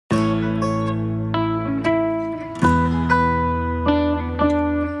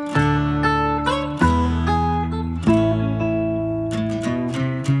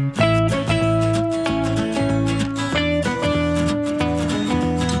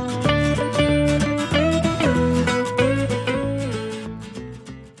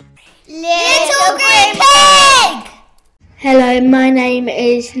Hello, my name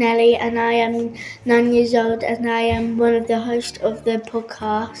is Nellie and I am 9 years old and I am one of the hosts of the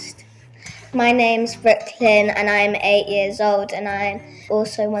podcast. My name's Brooklyn and I'm 8 years old and I'm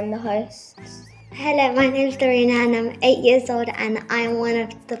also one of the hosts. Hello, my name's Darena and I'm 8 years old and I'm one of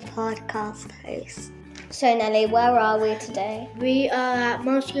the podcast hosts. So Nellie, where are we today? We are at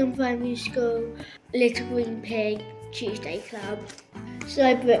Moulsecoomb Primary School, Little Green Pig, Tuesday Club.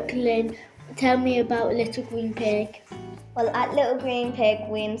 So Brooklyn, tell me about Little Green Pig. Well, at Little Green Pig,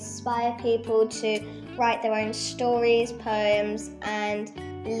 we inspire people to write their own stories, poems, and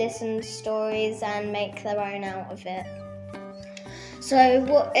listen to stories and make their own out of it. So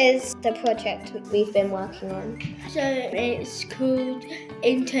what is the project we've been working on? So it's called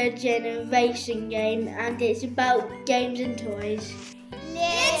Intergeneration Game and it's about games and toys.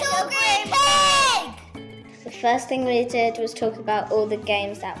 Little Green Pig! The first thing we did was talk about all the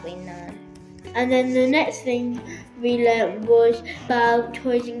games that we know. And then the next thing we learnt was about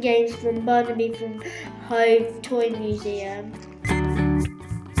toys and games from Barnaby from Hove Toy Museum.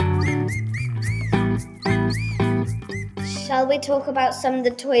 Shall we talk about some of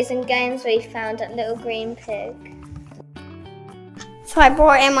the toys and games we found at Little Green Pig? So I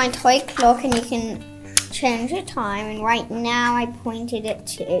brought in my toy clock and you can change the time, and right now I pointed it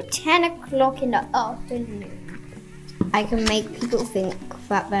to 10 o'clock in the afternoon. I can make people think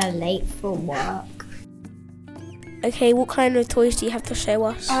that they're late for work. Okay, what kind of toys do you have to show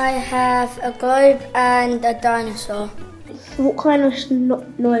us? I have a globe and a dinosaur. What kind of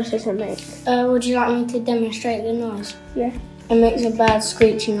noise does it make? Would you like me to demonstrate the noise? Yeah. It makes a bad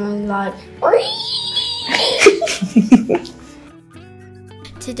screeching noise like...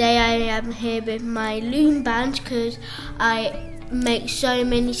 Today I am here with my loom bands because I make so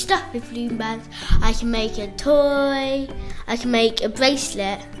many stuff with loom bands. I can make a toy, I can make a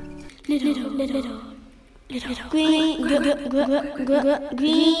bracelet. Little green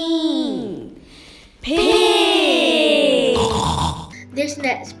pig. This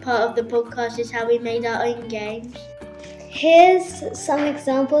next part of the podcast is how we made our own games. Here's some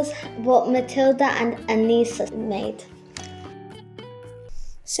examples what Matilda and Anissa made.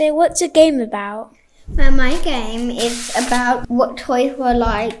 So what's your game about? Well, my game is about what toys were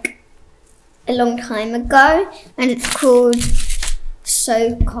like a long time ago, and it's called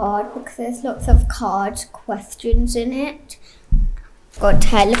So Card because there's lots of card questions in it. Got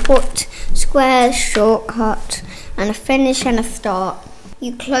teleport, square, shortcut, and a finish and a start.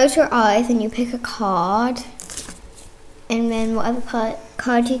 You close your eyes and you pick a card, and then whatever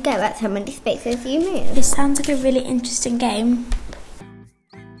card you get, that's how many spaces you move. It sounds like a really interesting game.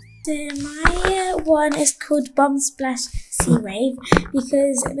 So my one is called Bomb Splash Sea Wave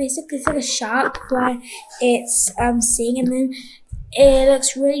because basically it's like a shark where it's seeing and then it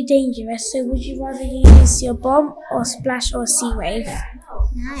looks really dangerous. So would you rather use your bomb or splash or sea wave?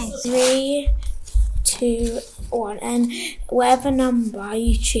 Nice. 3, 2, 1, and whatever number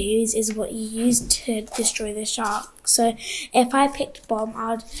you choose is what you use to destroy the shark. So if I picked bomb,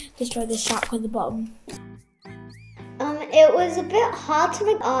 I'd destroy the shark with the bomb. It was a bit hard to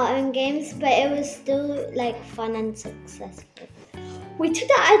make our own games, but it was still fun and successful. We took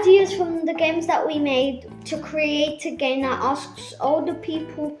the ideas from the games that we made to create a game that asks older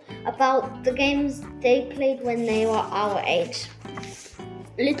people about the games they played when they were our age.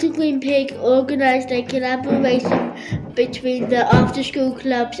 Little Green Pig organised a collaboration between the after-school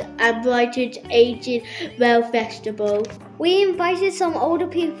clubs and Brighton's Aged Rail Festival. We invited some older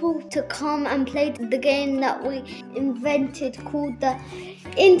people to come and play the game that we invented called the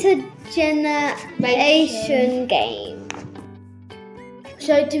Intergeneration Game.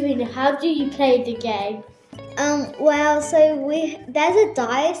 So Darena, how do you play the game? There's a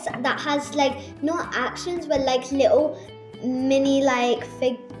dice that has not actions but little mini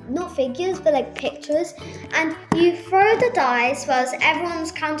not figures but pictures, and you throw the dice whilst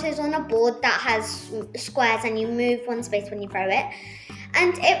everyone's counted on a board that has squares and you move one space when you throw it.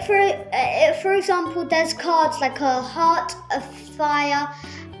 And for example, there's cards like a heart, a fire,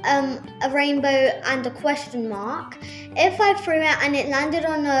 a rainbow and a question mark. If I threw it and it landed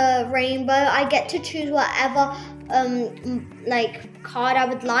on a rainbow, I get to choose whatever card I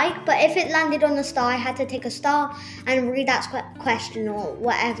would like, but if it landed on a star, I had to take a star and read that question or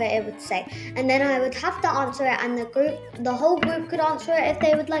whatever it would say, and then I would have to answer it, and the whole group could answer it if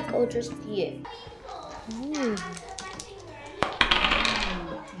they would like, or just you.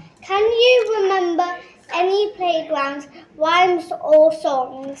 Can you remember any playgrounds, rhymes or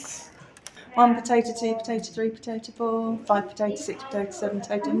songs? 1 potato, 2 potato, 3 potato, 4, 5 potato, 6 potato, 7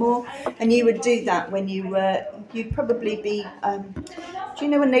 potato, more. And you would do that when you were, you'd probably be, do you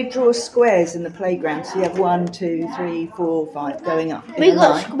know when they draw squares in the playground? So you have 1, 2, 3, 4, 5 going up. We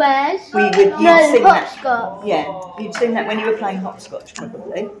got squares. You'd sing hopscotch. that. Yeah, you'd sing that when you were playing hopscotch,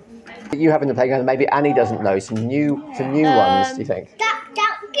 probably. You have in the playground, maybe Annie doesn't know some new ones. Do you think? That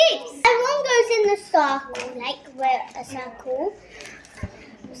gigs. Everyone goes in a circle, like we're a circle.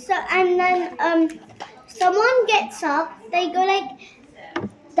 So and then someone gets up. They go like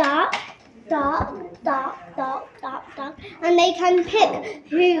dark, and they can pick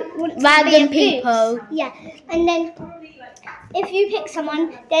who wants Random to be a people. goose. Yeah, and then if you pick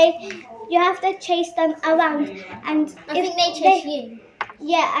someone, you have to chase them around, and I think they chase you.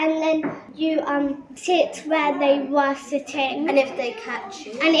 Yeah, and then you sit where they were sitting. And if they catch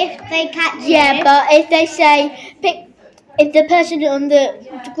you. Yeah, but if they say if the person on the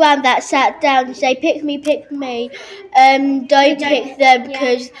ground that sat down say pick me, don't pick them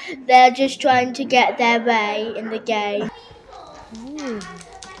because they're just trying to get their way in the game.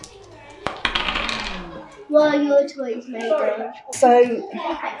 What are your toys made of? So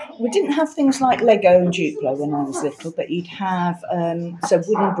we didn't have things like Lego and Duplo when I was little, but you'd have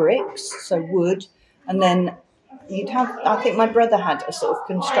wooden bricks, so wood, and then you'd have, I think my brother had a sort of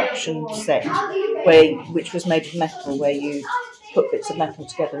construction set which was made of metal, where you put bits of metal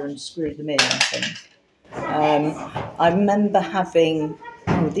together and screw them in and things. I remember having,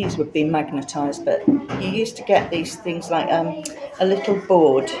 these would be magnetised, but you used to get these things like a little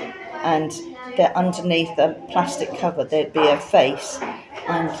board, and underneath a plastic cover there'd be a face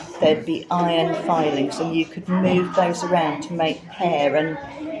and there'd be iron filings, and you could move those around to make hair and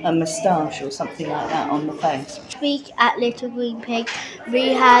a moustache or something like that on the face. Week at Little Green Pig, we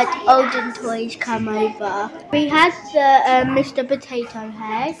had olden toys come over. We had the Mr. Potato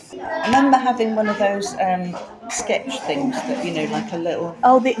Head. I remember having one of those sketch things that, you know, like a little...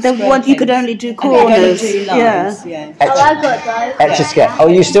 Oh, the one you could only do corners. Yeah. Oh, I got those. Etch a sketch. Oh,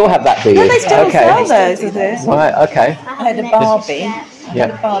 you still have that, do you? No, they still sell those, I think. Right, okay. I had a Barbie. Yeah.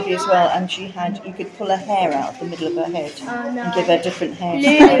 Had a Barbie as well, and you could pull her hair out of the middle of her head and give her different hair.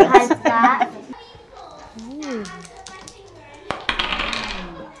 Lulu has that.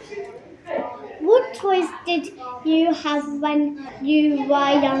 What toys did you have when you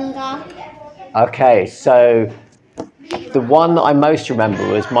were younger? Okay, so the one that I most remember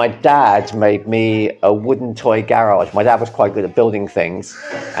was my dad made me a wooden toy garage. My dad was quite good at building things,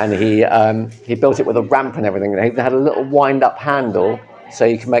 and he built it with a ramp and everything. And he had a little wind-up handle, so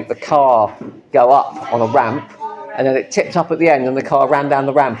you can make the car go up on a ramp, and then it tipped up at the end, and the car ran down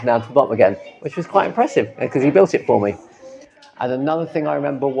the ramp and down to the bottom again, which was quite impressive because he built it for me. And another thing I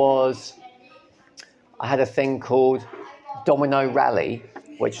remember was I had a thing called Domino Rally,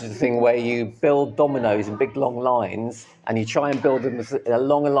 which is a thing where you build dominoes in big long lines, and you try and build them as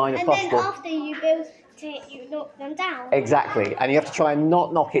long a line as possible. And then after you build it, you knock them down. Exactly, and you have to try and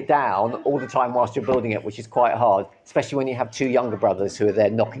not knock it down all the time whilst you're building it, which is quite hard, especially when you have two younger brothers who are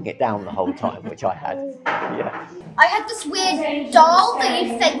there knocking it down the whole time, which I had. Yeah. I had this weird doll that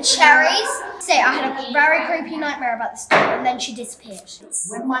you fed cherries. I had a very creepy nightmare about this doll, and then she disappeared.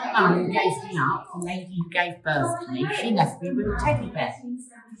 When my mum gave me up, the lady who gave birth to me, she left me with a teddy bear.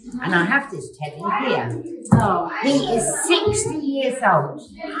 And I have this teddy here. He is 60 years old.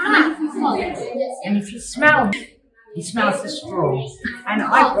 And if you smell him, he smells the straw. And of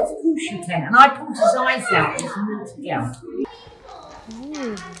course you can. And I pulled his eyes out with a naughty girl.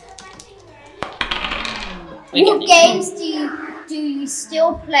 What games do you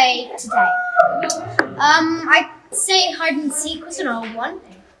still play today? I'd say hide and seek was an old one.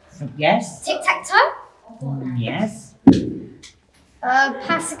 Yes. Tic-tac-toe? Yes.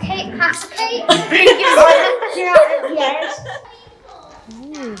 Pass a cake. Yes.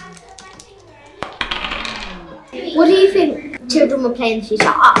 What do you think children will play in the future?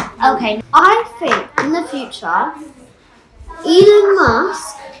 Okay, I think in the future, Elon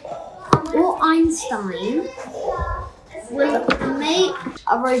Musk or Einstein will make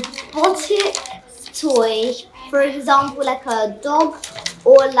a robotic toy, for example, like a dog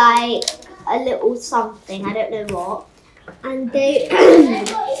or like a little something, I don't know what, and they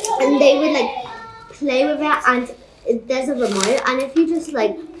would like play with it, and there's a remote, and if you just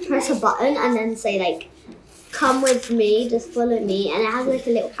like press a button and then say like come with me, just follow me, and it has like a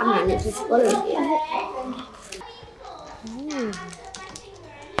little camera and it just follows you.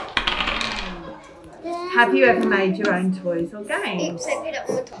 Have you ever made your own toys or games?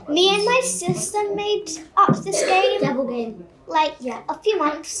 Me and my sister made up this game. Devil game. Like a few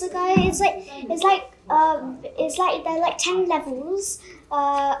months ago. It's like it's like they're like 10 levels.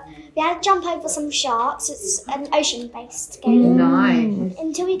 We had to jump over some sharks. It's an ocean-based game. Nice.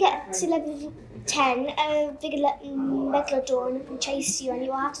 Until we get to level 10, a big megalodon will chase you, and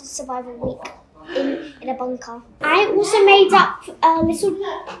you will have to survive a week in a bunker. I also made up a little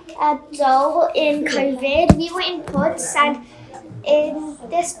doll in COVID. We were in pods, and in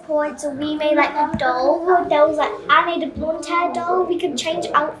this pod, we made like a doll. There was like, I made a blonde hair doll. We could change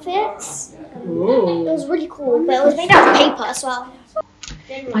outfits. Ooh. It was really cool, but it was made out of paper as well.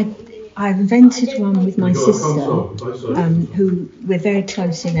 I invented one with my sister, who we're very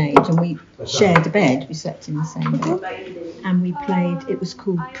close in age, and we shared a bed. We slept in the same bed, and we played. It was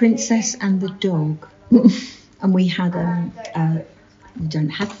called Princess and the Dog, and we had we don't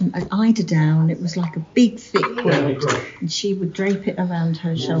have them, an eider-down. It was like a big thick quilt, and she would drape it around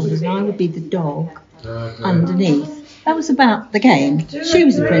her shoulders, and I would be the dog underneath. That was about the game. She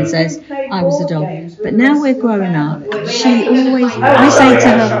was the princess, I was the dog. But now we're growing up, she always, I say to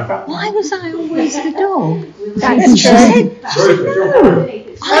her, why was I always the dog? And she said, no,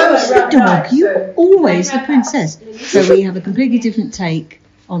 I was the dog, you were always the princess. So we have a completely different take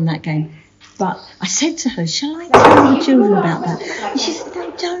on that game. But I said to her, shall I tell the children about that? And she said, no,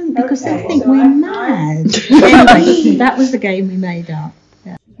 don't, because they think we're mad. Anyway, that was the game we made up.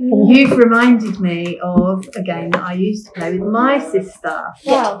 You've reminded me of a game that I used to play with my sister.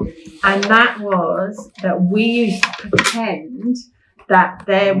 Wow. And that was that we used to pretend that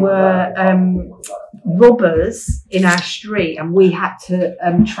there were robbers in our street, and we had to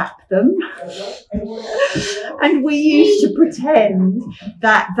trap them. And we used to pretend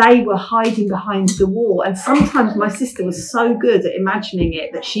that they were hiding behind the wall. And sometimes my sister was so good at imagining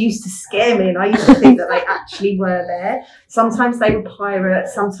it that she used to scare me, and I used to think that they actually were there. Sometimes they were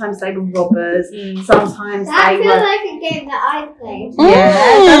pirates, sometimes they were robbers, sometimes That they feels were... like a game that I played.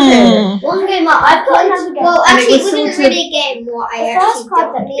 Yeah, does it? One game that I played. Well, And it actually, it was wasn't sort of- really a game. What I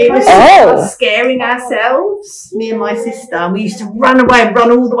actually did. It was us scaring ourselves, me and my sister, and we used to run away and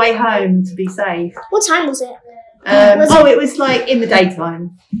run all the way home to be safe. What time was it? It was like in the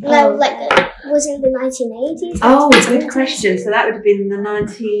daytime. No, like was it the 1980s? Oh, good question. So that would have been the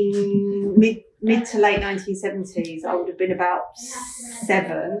mid to late 1970s. I would have been about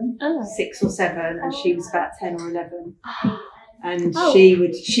 6 or 7, and she was about 10 or 11. And she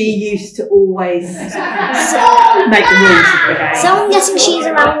used to always make the rules of the game. So I'm guessing she's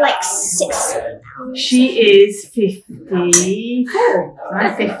around like 6. She is 54.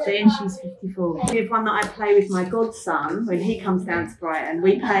 I'm 50 and she's 54. We have one that I play with my godson when he comes down to Brighton.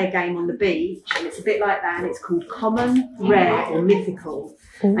 We play a game on the beach, and it's a bit like that, and it's called Common, Rare or Mythical.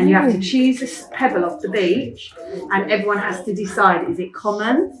 And you have to choose a pebble off the beach, and everyone has to decide, is it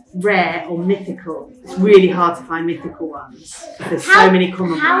common, rare or mythical? It's really hard to find mythical ones. There's so many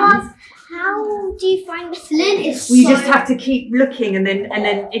common ones. How do you find the flint? Well, you just have to keep looking, and then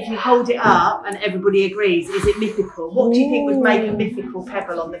if you hold it up and everybody agrees, is it mythical? What do you think would make a mythical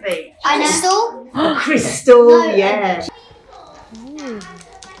pebble on the beach? Crystal? A crystal, yeah.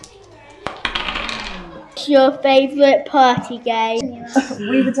 Your favourite party game?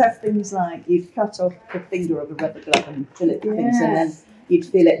 We would have things like you'd cut off the finger of a rubber glove and fill it with things, and then you'd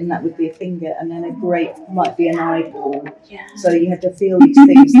feel it, and that would be a finger, and then a grape might be an eyeball. So you had to feel these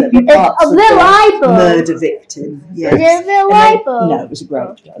things that were parts of the murder victim. Yes. Was it a real eyeball? No, it was a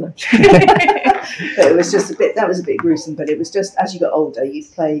grape. But it was just a bit. That was a bit gruesome. But it was just as you got older,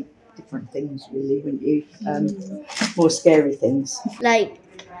 you'd play different things, really, wouldn't you? More scary things. Like,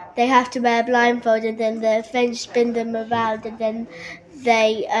 they have to wear a blindfold, and then their friends spin them around, and then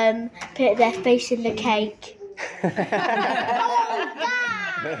they put their face in the cake.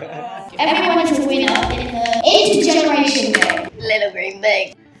 Everyone is a winner in the Intergeneration Game. Little green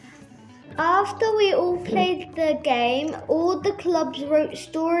thing. After we all played the game, all the clubs wrote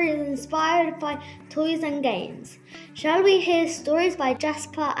stories inspired by toys and games. Shall we hear stories by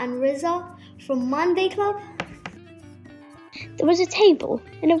Jasper and Riza from Monday Club? There was a table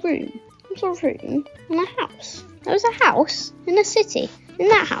in a room. There was a room in a house. There was a house in a city. In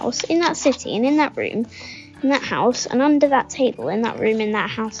that house, in that city, and in that room, in that house, and under that table, in that room, in that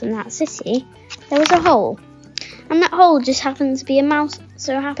house, in that city, there was a hole. And that hole just happened to be a mouse.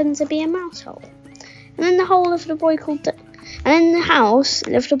 So happened to be a mouse hole. And in the hole lived a boy called. And in the house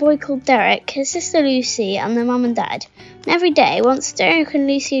lived a boy called Derek, his sister Lucy, and their mum and dad. And every day, once Derek and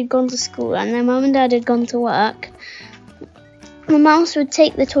Lucy had gone to school and their mum and dad had gone to work, the mouse would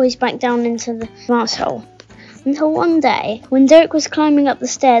take the toys back down into the mouse hole. Until one day, when Derek was climbing up the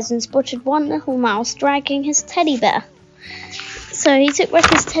stairs and spotted one little mouse dragging his teddy bear. So he took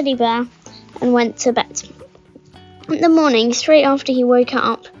back his teddy bear and went to bed. In the morning, straight after he woke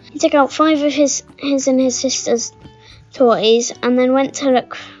up, He took out 5 of his and his sister's toys and then went to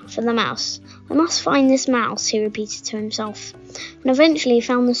look for the mouse. I must find this mouse, he repeated to himself, and eventually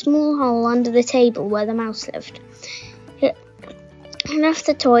found the small hole under the table where the mouse lived. He left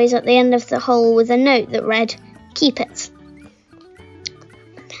the toys at the end of the hole with a note that read, "Keep it."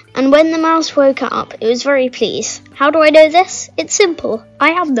 And when the mouse woke up, it was very pleased. How do I know this? It's simple.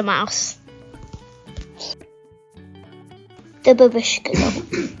 I am the mouse. The Babushka Doll.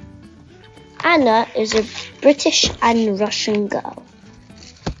 Anna is a British and Russian girl.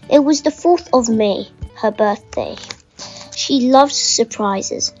 It was the 4th of May, her birthday. She loves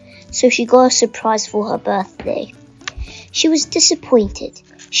surprises, so she got a surprise for her birthday. She was disappointed.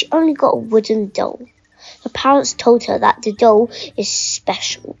 She only got a wooden doll. Her parents told her that the doll is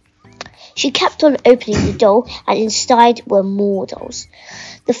special. She kept on opening the doll, and inside were more dolls.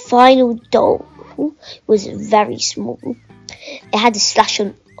 The final doll was very small. It had a slash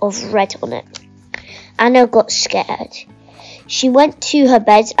of red on it. Anna got scared. She went to her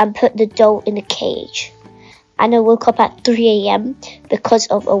bed and put the doll in a cage. Anna woke up at 3 a.m. because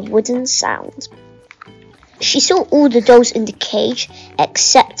of a wooden sound. She saw all the dolls in the cage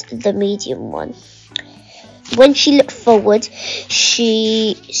except the medium one. When she looked forward,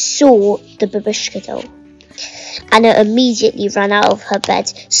 she saw the Babushka doll. Anna immediately ran out of her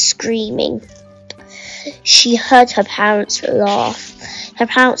bed, screaming. She heard her parents laugh. Her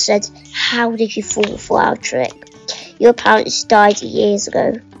parents said, "How did you fall for our trick? Your parents died years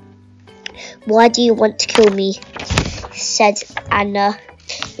ago." "Why do you want to kill me?" said Anna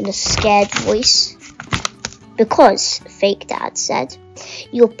in a scared voice. "Because," fake dad said,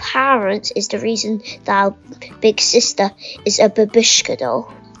 "your parents is the reason that our big sister is a Babushka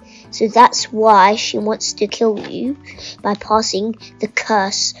doll. So that's why she wants to kill you by passing the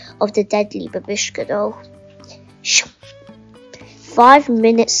curse of the deadly Babushka doll." 5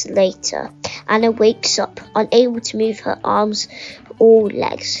 minutes later, Anna wakes up, unable to move her arms or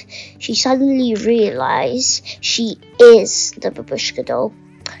legs. She suddenly realizes she is the Babushka doll.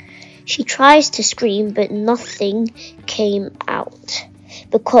 She tries to scream, but nothing came out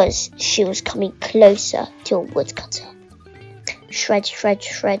because she was coming closer to a woodcutter. Shred, shred,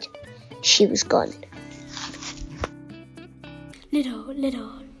 shred. She was gone. Little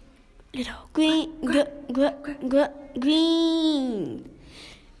green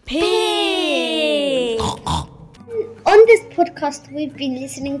pig. On this podcast, we've been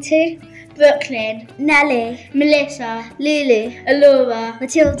listening to Brooklyn, Nellie, Melissa, Lulu, Alora,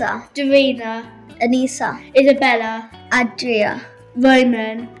 Matilda, Darena, Anissa, Isabella, Adria,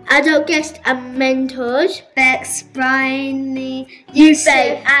 Roman, adult guests and mentors, Bex, Bryony,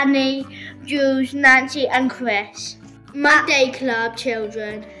 Yusuf, Annie, Jules, Nancy and Chris. Monday Club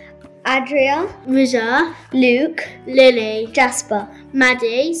children, Adria, Riza, Luke, Lily, Jasper,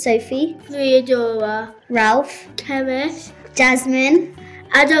 Maddie, Sophie, Theodora, Ralph, Kenneth, Jasmine,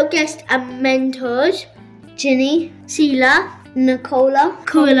 adult guests and mentors, Ginny, Sheila, Nicola,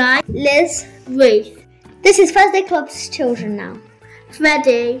 Caroline, Liz, Ruth. This is Thursday Club's children now.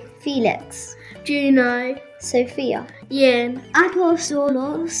 Freddie, Felix, Juno, Sophia, Yin,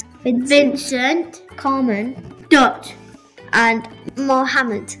 Apostolos, Vincent, Carmen, Dot, and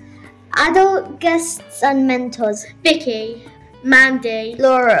Mohammed. Adult guests and mentors, Vicky, Mandy,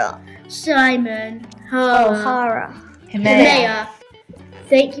 Laura, Simon, O'Hara, Kamea.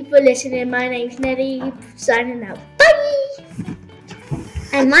 Thank you for listening. My name's Nellie, signing out. Bye!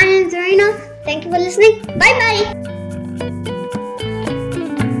 And my name's Darena. Thank you for listening. Bye bye!